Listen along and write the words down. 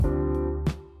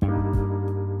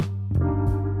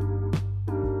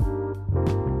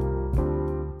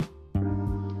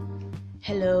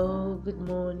Hello, good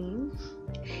morning.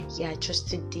 I trust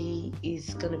today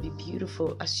is gonna be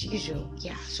beautiful as usual.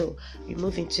 So we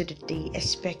move into the day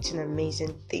expecting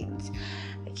amazing things.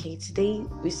 Okay, today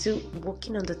we're still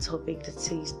working on the topic that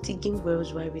says digging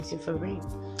wells while waiting for rain.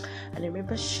 And I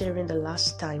remember sharing the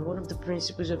last time one of the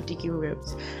principles of digging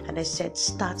wells, and I said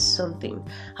start something.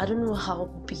 I don't know how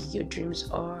big your dreams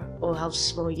are or how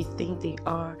small you think they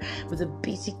are, but the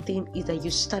basic thing is that you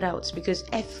start out, because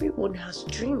everyone has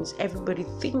dreams. Everybody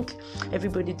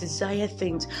desire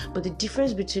things, but the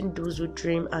difference between those who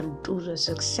dream and those who are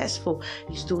successful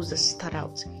is those that start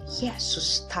out. So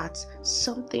start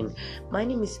something. My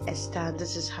name is Esther, and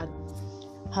this is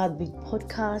Heartbeat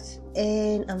Podcast,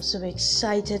 and I'm so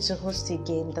excited to host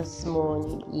again this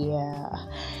morning.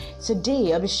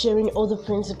 Today I'll be sharing all the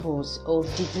principles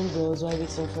of digging wells while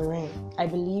waiting for rain. I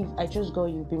believe I trust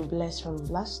God you've been blessed from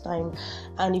last time,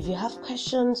 and if you have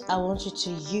questions, I want you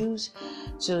to use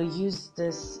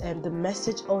this the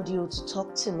message audio to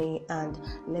talk to me, and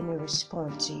let me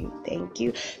respond to you. Thank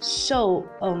you. So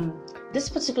this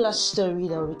particular story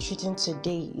that we're treating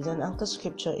today is an anchor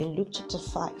scripture in Luke chapter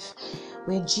 5,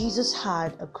 where Jesus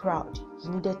had a crowd. He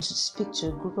needed to speak to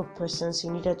a group of persons. He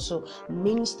needed to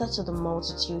minister to the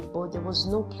multitude, but there was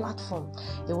no platform.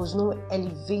 There was no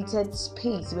elevated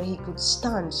space where he could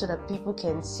stand so that people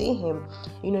can see him.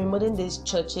 In modern days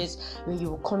churches, when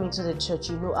you will come into the church,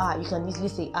 you can easily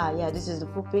say, this is the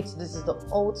pulpit, this is the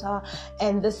altar,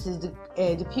 and this is the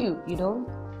pew,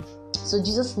 So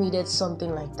Jesus needed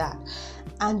something like that.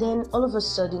 And then all of a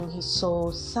sudden he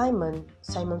saw Simon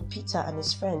Peter and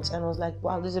his friends, and I was like,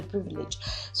 wow, this is a privilege.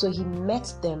 So he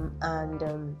met them and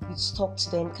he talked to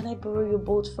them. Can I borrow your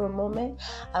boat for a moment?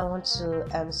 I want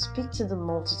to speak to the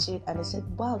multitude. And they said,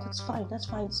 wow, that's fine.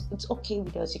 It's okay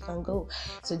with us. You can go.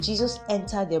 So Jesus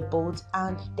entered their boat,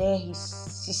 and there he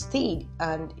stayed.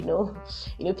 And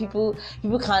people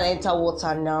can't enter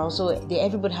water now, so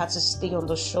everybody had to stay on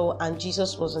the shore, and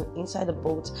Jesus was inside the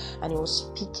boat and he was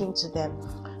speaking to them.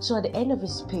 So at the end of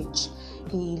his speech,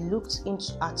 he looked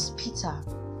at Peter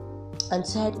and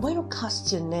said, why not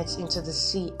cast your nets into the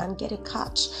sea and get a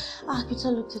catch? Peter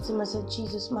looked at him and said,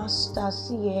 Jesus, Master,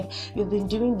 see, you've been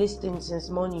doing this thing since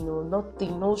morning,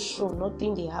 nothing, no show,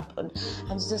 nothing they happened.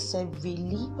 And Jesus said,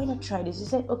 really? Why not try this? He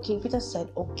said, okay. Peter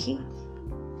said, okay.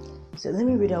 So let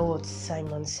me read out what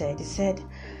Simon said. He said,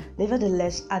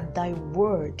 nevertheless, at thy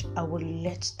word, I will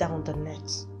let down the net.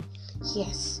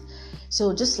 Yes.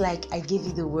 So just like I gave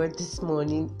you the word this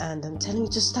morning, and I'm telling you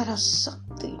to start out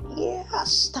something.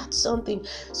 Start something.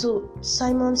 So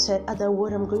Simon said, at the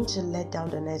word, I'm going to let down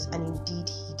the net, and indeed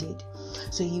he did.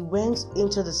 So he went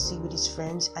into the sea with his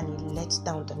friends and he let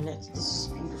down the net. This is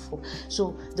beautiful.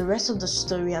 So the rest of the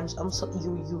story, I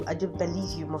do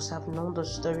believe you must have known the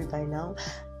story by now,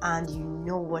 and you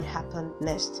know what happened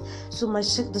next. So the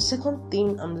second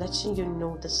thing I'm letting you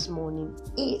know this morning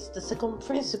is the second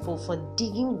principle for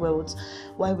digging wells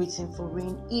while waiting for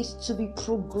rain is to be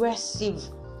progressive.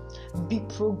 Be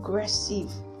progressive.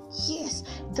 Yes,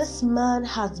 this man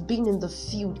has been in the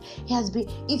field. He has been.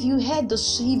 If you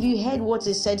heard what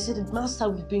he said, Master,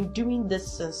 we've been doing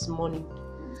this since morning.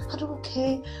 I don't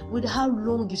care with how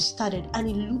long you started, and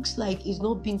it looks like it's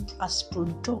not been as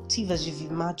productive as you've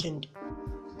imagined.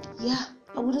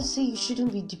 I wouldn't say you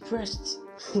shouldn't be depressed.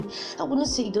 I wouldn't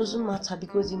say it doesn't matter,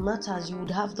 because it matters. You would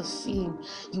have the feeling.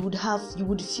 You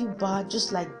would feel bad,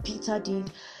 just like Peter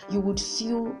did. You would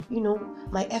feel,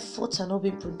 my efforts are not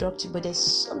being productive, but there's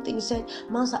something. He said,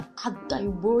 Master, at thy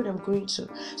word I'm going to.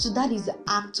 So that is the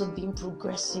act of being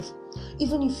progressive.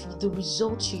 Even if the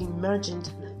result you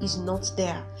imagined is not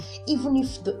there, even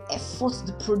if the effort,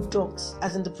 the product,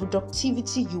 as in the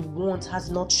productivity you want, has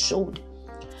not showed,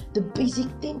 the basic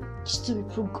thing is to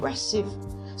be progressive.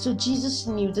 So Jesus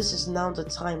knew this is now the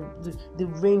time. The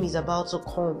rain is about to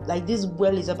come. Like this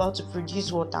well is about to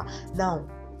produce water. Now,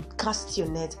 cast your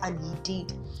net, and he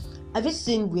did. Have you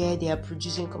seen where they are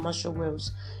producing commercial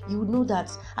wells? You would know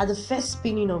that at the first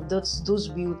spinning of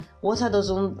those wheels, water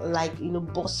doesn't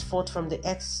burst forth from the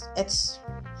earth's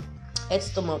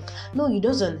stomach. No, it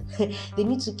doesn't. They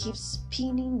need to keep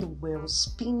spinning the well,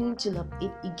 spinning till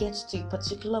it gets to a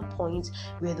particular point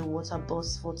where the water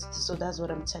bursts forth. So that's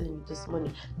what I'm telling you this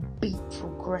morning. Be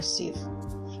progressive.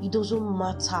 It doesn't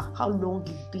matter how long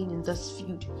you've been in this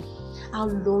field, how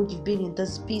long you've been in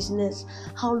this business,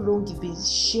 how long you've been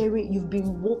sharing, you've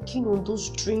been working on those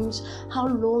dreams, how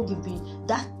long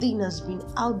that thing has been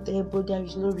out there but there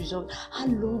is no result, how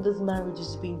long this marriage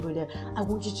has been but there. I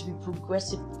want you to be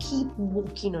progressive. Keep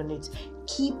working on it.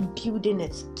 Keep building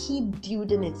it. Keep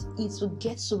building it. It will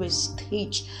get to a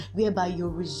stage whereby your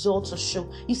results will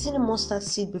show. You've seen a mustard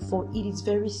seed before. It is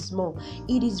very small.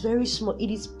 It is very small.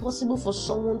 It is possible for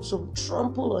someone to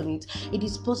trample on it. It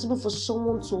is possible for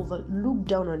someone to look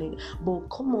down on it. But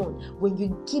come on, when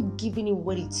you keep giving it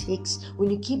what it takes,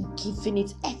 when you keep giving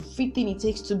it everything it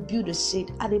takes to build a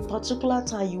seed, at a particular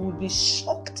time you will be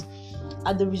shocked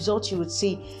at the result. You would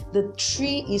say the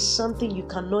tree is something you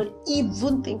cannot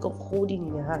even think of holding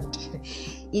in your hand.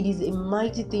 It is a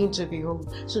mighty thing to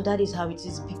behold. So that is how it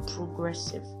is. Be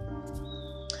progressive.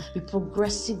 Be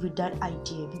progressive with that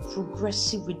idea. Be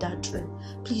progressive with that dream.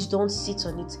 Please don't sit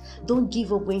on it. Don't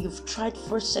give up when you've tried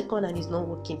for a second and it's not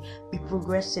working. Be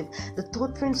progressive. The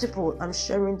third principle I'm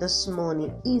sharing this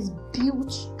morning is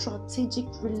build strategic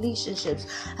relationships.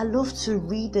 I love to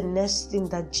read the next thing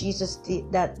that Jesus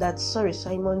did,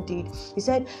 Simon did. He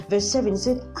said, verse 7, he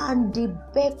said, and they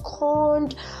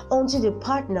beckoned unto the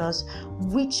partners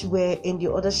which were in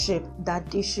the other ship that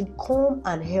they should come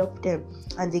and help them.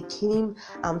 And they came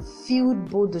and filled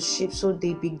both the ships, so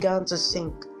they began to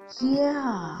sink.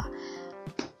 Yeah.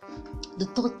 The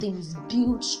third thing is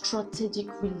build strategic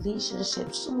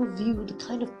relationships. Some of you, the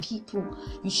kind of people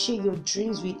you share your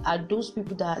dreams with are those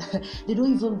people that they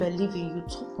don't even believe in you.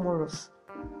 Talk more of,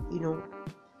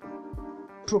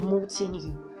 promoting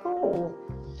you. Oh,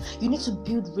 you need to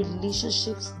build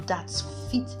relationships that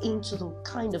fit into the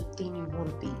kind of thing you want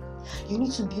to be. You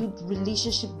need to build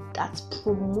relationships that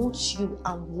promotes you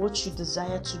and what you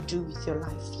desire to do with your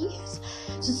life. Yes.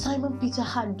 So Simon Peter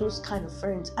had those kind of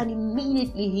friends, and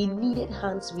immediately he needed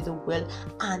hands with a well,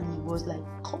 and he was like,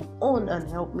 come on and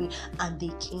help me. And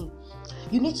they came.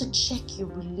 You need to check your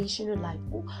relational life.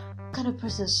 What kind of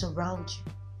person surrounds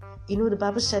you? The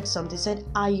Bible said something. It said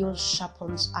iron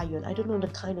sharpens iron. I don't know the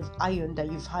kind of iron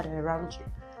that you've had around you.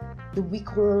 The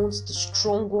weak ones, the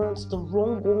strong ones, the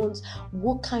wrong ones.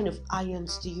 What kind of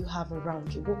irons do you have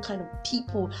around you? What kind of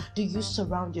people do you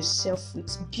surround yourself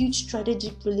with? Build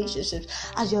strategic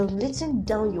relationships. As you're letting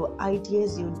down your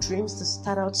ideas, your dreams to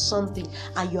start out something,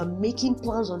 and you're making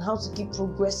plans on how to keep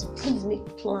progressing, please make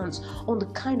plans on the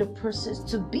kind of persons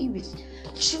to be with.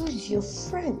 Choose your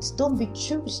friends. Don't be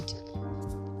choosed.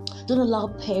 Don't allow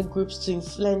peer groups to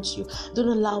influence you. Don't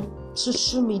allow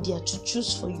social media to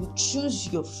choose for you.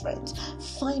 Choose your friends.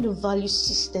 Find a value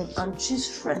system and choose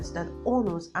friends that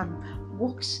honors and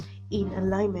works in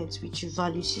alignment with your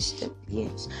value system.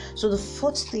 Yes. So the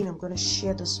fourth thing I'm going to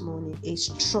share this morning is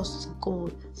trust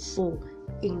God for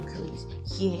increase.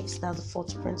 Yes, that's the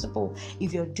fourth principle.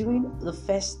 If you're doing the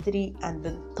first three and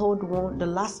the third one, the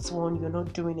last one, you're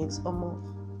not doing it or more,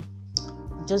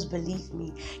 just believe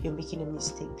me, you're making a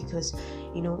mistake. Because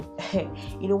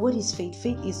what is faith?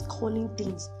 Faith is calling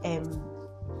things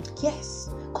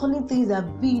calling things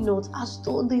that be not as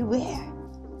though they were.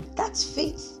 That's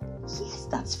faith. Yes,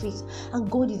 that's faith. And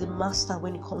God is a master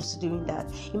when it comes to doing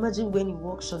that. Imagine when he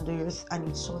walks on the earth and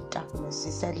he saw darkness,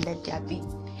 he said, let there be.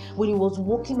 When he was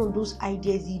working on those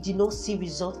ideas, he did not see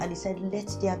results, and he said,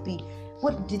 let there be.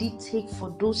 What did it take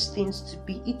for those things to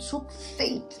be? It took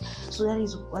faith. So that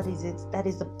is what is it? That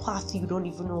is the part you don't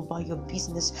even know about your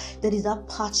business. That is that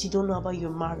part you don't know about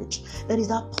your marriage. That is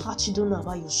that part you don't know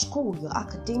about your school, your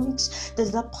academics. That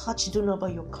is that part you don't know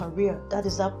about your career. That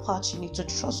is that part you need to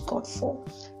trust God for.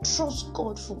 Trust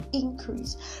God for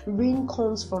increase. Rain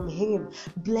comes from him.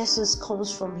 Blessings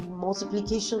comes from him.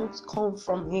 Multiplications come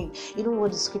from him. You know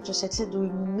what the scripture said? It said we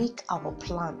make our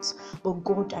plans, but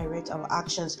God directs our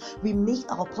actions. We make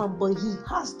our plan, but he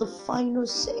has the final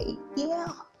say.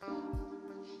 Yeah.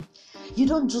 You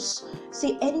don't just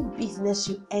say any business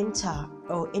you enter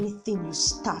or anything you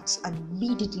start and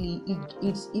immediately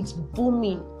it's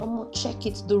booming. I'm gonna check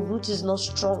it. The root is not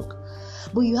strong.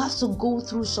 But you have to go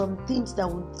through some things that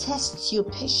will test your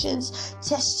patience,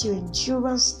 test your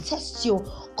endurance, test your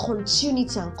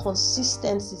continuity and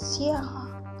consistency. Yeah,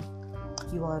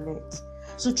 you are on it.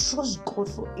 So trust God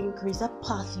for increase. That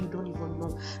path you don't even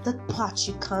know, that path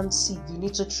you can't see, you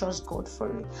need to trust God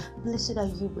for it. Blessed are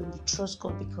you when you trust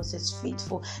God, because it's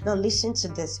faithful. Now listen to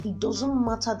this. It doesn't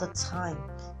matter the time.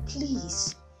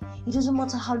 Please. It doesn't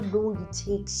matter how long it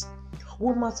takes.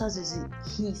 What matters is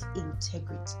his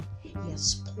integrity. He has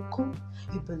spoken,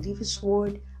 you believe his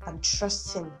word, and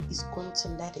trust him. He's going to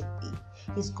let it be.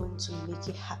 He's going to make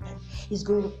it happen. He's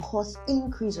going to cause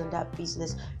increase on that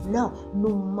business. Now, no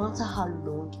matter how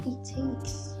long it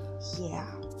takes. Yeah.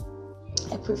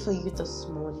 I pray for you this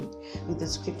morning with the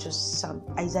scriptures,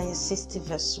 Isaiah 60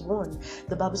 verse 1.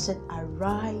 The Bible said,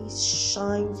 arise,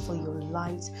 shine, for your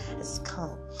light has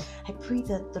come. I pray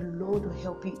that the Lord will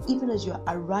help you even as you are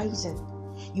arising.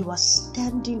 You are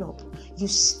standing up. You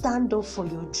stand up for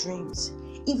your dreams.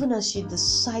 Even as you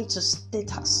decide to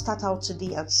start out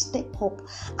today and step up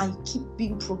and keep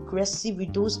being progressive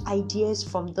with those ideas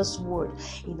from this word,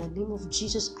 in the name of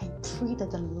Jesus, I pray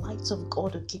that the light of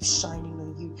God will keep shining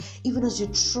on you. Even as you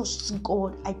trust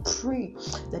God, I pray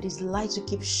that His light will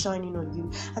keep shining on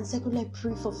you. And secondly, I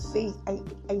pray for faith.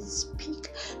 I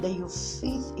speak that your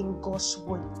faith in God's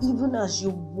word, even as you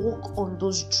walk on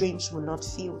those dreams, will not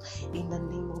fail. In the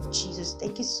name of Jesus.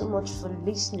 Thank you so much for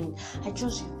listening. I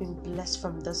trust you've been blessed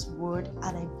from this word,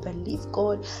 and I believe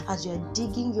God, as you are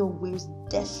digging your waves,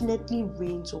 definitely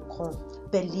rains will come.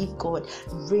 Believe God,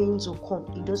 rains will come.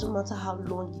 It doesn't matter how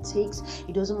long it takes,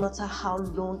 it doesn't matter how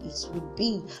long it will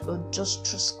be, but just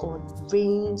trust God,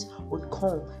 rains will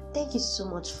come. Thank you so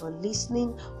much for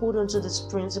listening. Hold on to these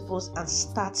principles and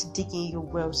start digging your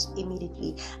wells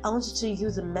immediately. I want you to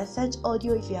use the message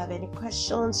audio. If you have any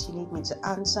questions you need me to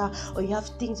answer, or you have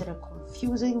things that are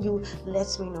confusing you,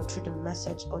 let me know through the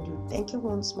message audio. Thank you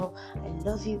once more. I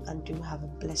love you, and do have a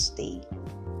blessed day.